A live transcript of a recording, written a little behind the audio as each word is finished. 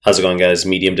How's it going, guys?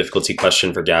 Medium difficulty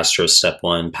question for Gastro, step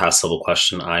 1, pass level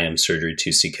question. I am surgery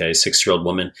 2CK, 6-year-old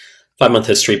woman, 5-month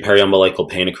history, periumbilical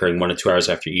pain occurring 1 to 2 hours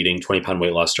after eating, 20-pound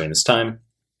weight loss during this time.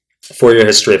 4-year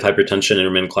history of hypertension,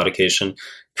 intermittent claudication.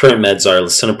 Current meds are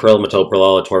lisinopril,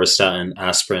 metoprolol, atorvastatin,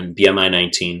 aspirin, BMI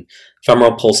 19.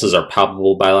 Femoral pulses are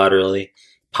palpable bilaterally.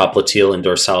 Popliteal and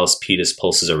dorsalis pedis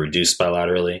pulses are reduced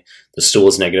bilaterally. The stool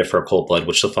is negative for occult blood.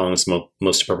 Which of the following is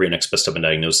most appropriate next best step in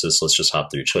diagnosis? Let's just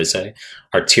hop through. Choice A,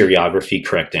 arteriography,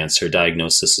 correct answer.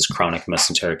 Diagnosis is chronic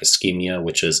mesenteric ischemia,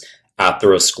 which is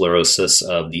atherosclerosis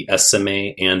of the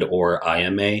SMA and or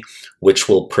IMA, which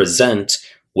will present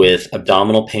with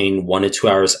abdominal pain 1 to 2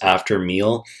 hours after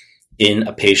meal in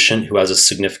a patient who has a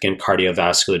significant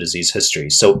cardiovascular disease history.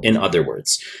 So in other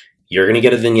words, you're going to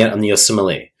get a vignette on the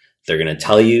USMLE. They're going to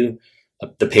tell you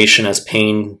the patient has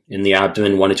pain in the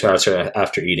abdomen 1 to 2 hours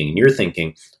after eating. And you're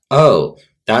thinking, oh,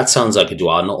 that sounds like a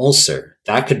duodenal ulcer.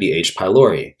 That could be H.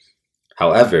 pylori.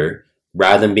 However,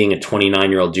 rather than being a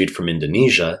 29-year-old dude from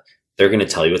Indonesia, they're going to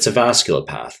tell you it's a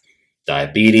vasculopath.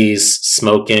 Diabetes,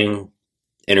 smoking,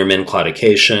 intermittent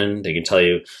claudication. They can tell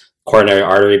you coronary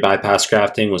artery bypass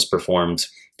grafting was performed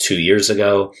 2 years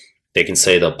ago. They can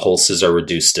say the pulses are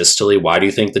reduced distally. Why do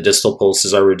you think the distal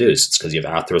pulses are reduced? It's because you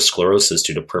have atherosclerosis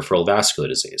due to peripheral vascular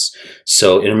disease.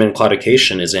 So intermittent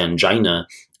claudication is angina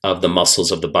of the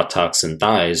muscles of the buttocks and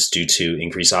thighs due to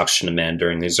increased oxygen demand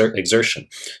during the exertion.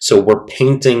 So we're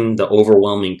painting the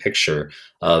overwhelming picture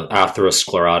of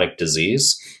atherosclerotic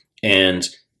disease, and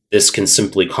this can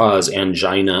simply cause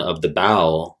angina of the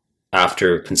bowel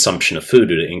after consumption of food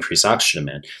due to increased oxygen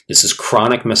demand. This is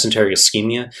chronic mesenteric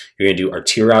ischemia. You're going to do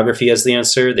arteriography as the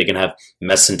answer. They can have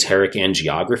mesenteric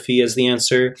angiography as the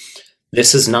answer.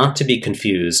 This is not to be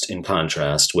confused, in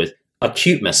contrast, with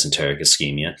acute mesenteric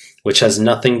ischemia, which has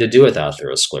nothing to do with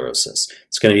atherosclerosis.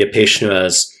 It's going to be a patient who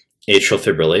has atrial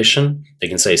fibrillation. They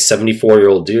can say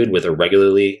 74-year-old dude with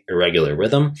a irregular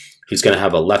rhythm who's going to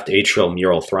have a left atrial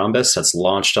mural thrombus that's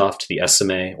launched off to the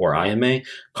SMA or IMA,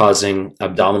 causing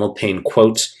abdominal pain,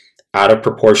 quote, out of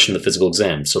proportion to the physical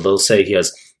exam. So they'll say he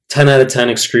has 10 out of 10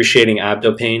 excruciating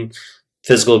abdo pain.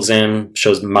 Physical exam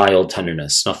shows mild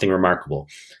tenderness, nothing remarkable.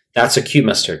 That's acute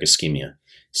mesenteric ischemia.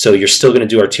 So you're still going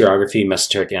to do arteriography,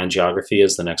 mesenteric angiography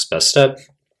as the next best step.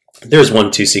 There's one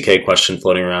 2CK question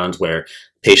floating around where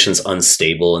patient's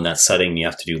unstable in that setting. You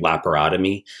have to do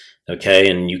laparotomy, okay?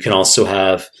 And you can also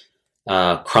have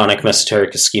chronic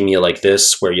mesenteric ischemia like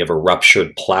this, where you have a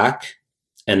ruptured plaque,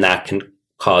 and that can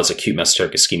cause acute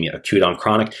mesenteric ischemia, acute on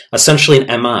chronic, essentially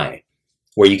an MI,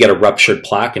 where you get a ruptured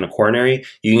plaque in a coronary.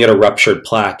 You can get a ruptured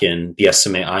plaque in the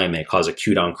SMA IMA, cause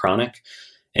acute on chronic.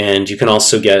 And you can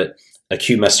also get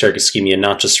acute mesenteric ischemia,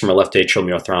 not just from a left atrial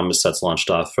mural thrombus that's launched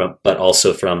off, but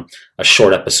also from a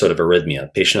short episode of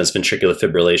arrhythmia. Patient has ventricular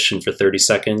fibrillation for 30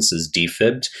 seconds, is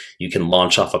defibbed. You can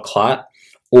launch off a clot,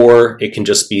 or it can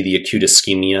just be the acute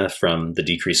ischemia from the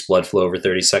decreased blood flow over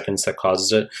 30 seconds that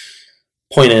causes it.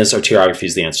 Point is, arteriography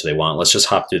is the answer they want. Let's just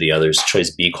hop through the others. Choice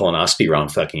B, colonoscopy, wrong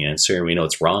fucking answer. And we know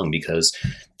it's wrong because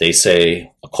they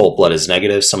say occult blood is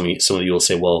negative. Some of you will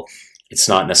say, well, it's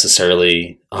not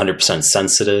necessarily 100%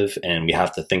 sensitive, and we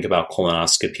have to think about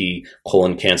colonoscopy,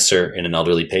 colon cancer in an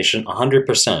elderly patient,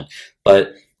 100%.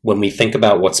 But when we think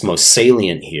about what's most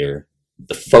salient here,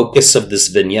 the focus of this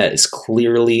vignette is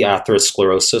clearly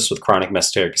atherosclerosis with chronic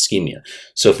mesenteric ischemia.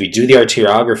 So if we do the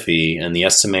arteriography and the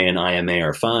SMA and IMA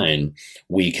are fine,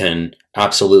 we can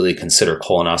absolutely consider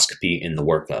colonoscopy in the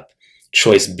workup.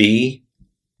 Choice B,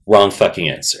 wrong fucking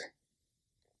answer.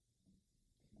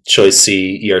 Choice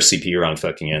C, ERCP, wrong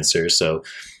fucking answer. So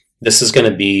this is going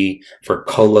to be for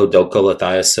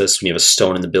colodocolithiasis, when you have a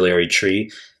stone in the biliary tree,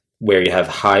 where you have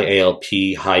high ALP,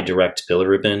 high direct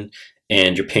bilirubin,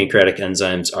 and your pancreatic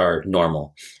enzymes are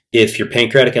normal. If your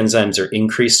pancreatic enzymes are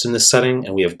increased in this setting,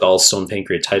 and we have gallstone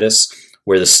pancreatitis,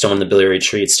 where the stone in the biliary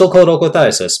tree, it's still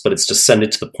colodocolithiasis, but it's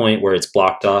descended to the point where it's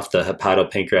blocked off the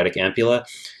hepatopancreatic ampulla.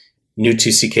 New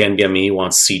 2CK NBME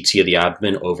wants CT of the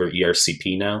abdomen over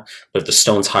ERCP now, but if the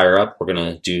stone's higher up, we're going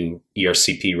to do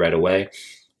ERCP right away.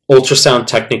 Ultrasound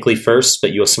technically first,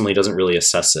 but USMLE doesn't really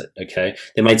assess it, okay?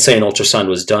 They might say an ultrasound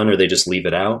was done or they just leave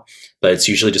it out, but it's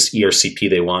usually just ERCP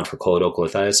they want for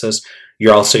colodocolithiasis.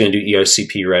 You're also going to do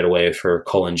ERCP right away for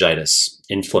cholangitis,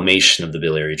 inflammation of the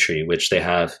biliary tree, which they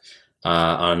have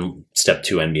on step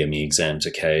 2 NBME exams,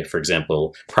 okay? For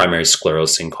example, primary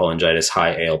sclerosing cholangitis,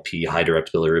 high ALP, high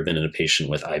direct bilirubin in a patient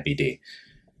with IBD.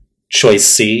 Choice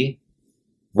C,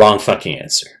 wrong fucking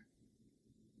answer.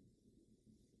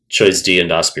 Choice D,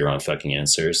 endoscopy, wrong fucking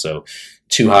answer. So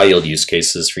 2 high yield use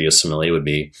cases for USMLE would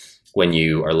be when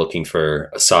you are looking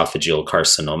for esophageal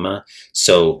carcinoma.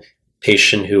 So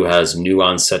Patient who has new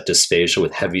onset dysphagia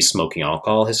with heavy smoking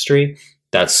alcohol history,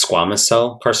 that's squamous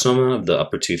cell carcinoma of the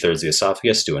upper 2/3 of the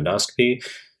esophagus, do endoscopy.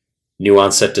 New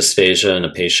onset dysphagia in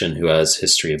a patient who has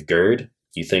history of GERD,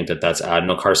 you think that that's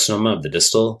adenocarcinoma of the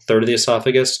distal third of the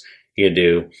esophagus, you're going to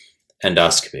do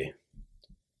endoscopy.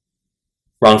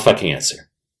 Wrong fucking answer.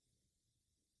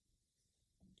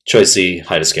 Choice C,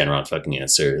 hide a scan, wrong fucking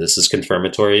answer. This is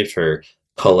confirmatory for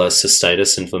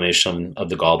cholecystitis, inflammation of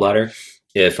the gallbladder,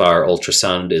 if our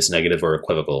ultrasound is negative or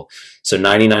equivocal. So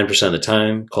 99% of the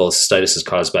time, cholecystitis is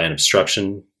caused by an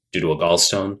obstruction due to a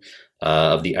gallstone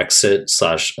of the exit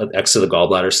of the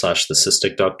gallbladder / the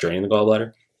cystic duct draining the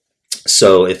gallbladder.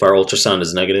 So if our ultrasound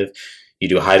is negative, you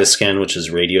do a HIDA scan, which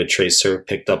is radio tracer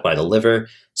picked up by the liver,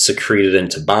 secreted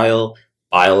into bile.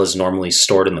 Bile is normally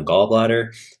stored in the gallbladder.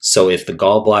 So if the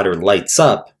gallbladder lights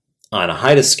up on a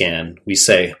HIDA scan, we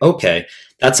say, okay,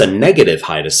 that's a negative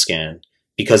HIDA scan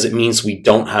because it means we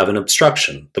don't have an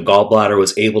obstruction. The gallbladder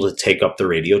was able to take up the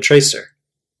radio tracer.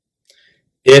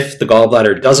 If the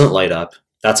gallbladder doesn't light up,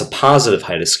 that's a positive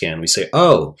HIDA scan. We say,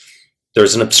 oh,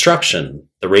 there's an obstruction.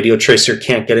 The radio tracer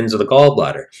can't get into the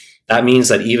gallbladder. That means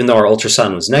that even though our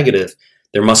ultrasound was negative,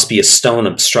 there must be a stone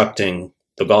obstructing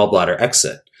the gallbladder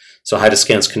exit. So HIDA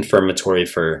scan is confirmatory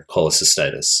for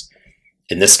cholecystitis.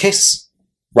 In this case,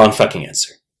 wrong fucking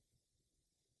answer.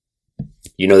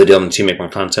 You know the deal. To make more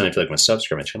content. If you like my stuff,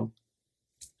 subscribe to my channel.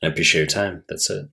 I appreciate your time. That's it.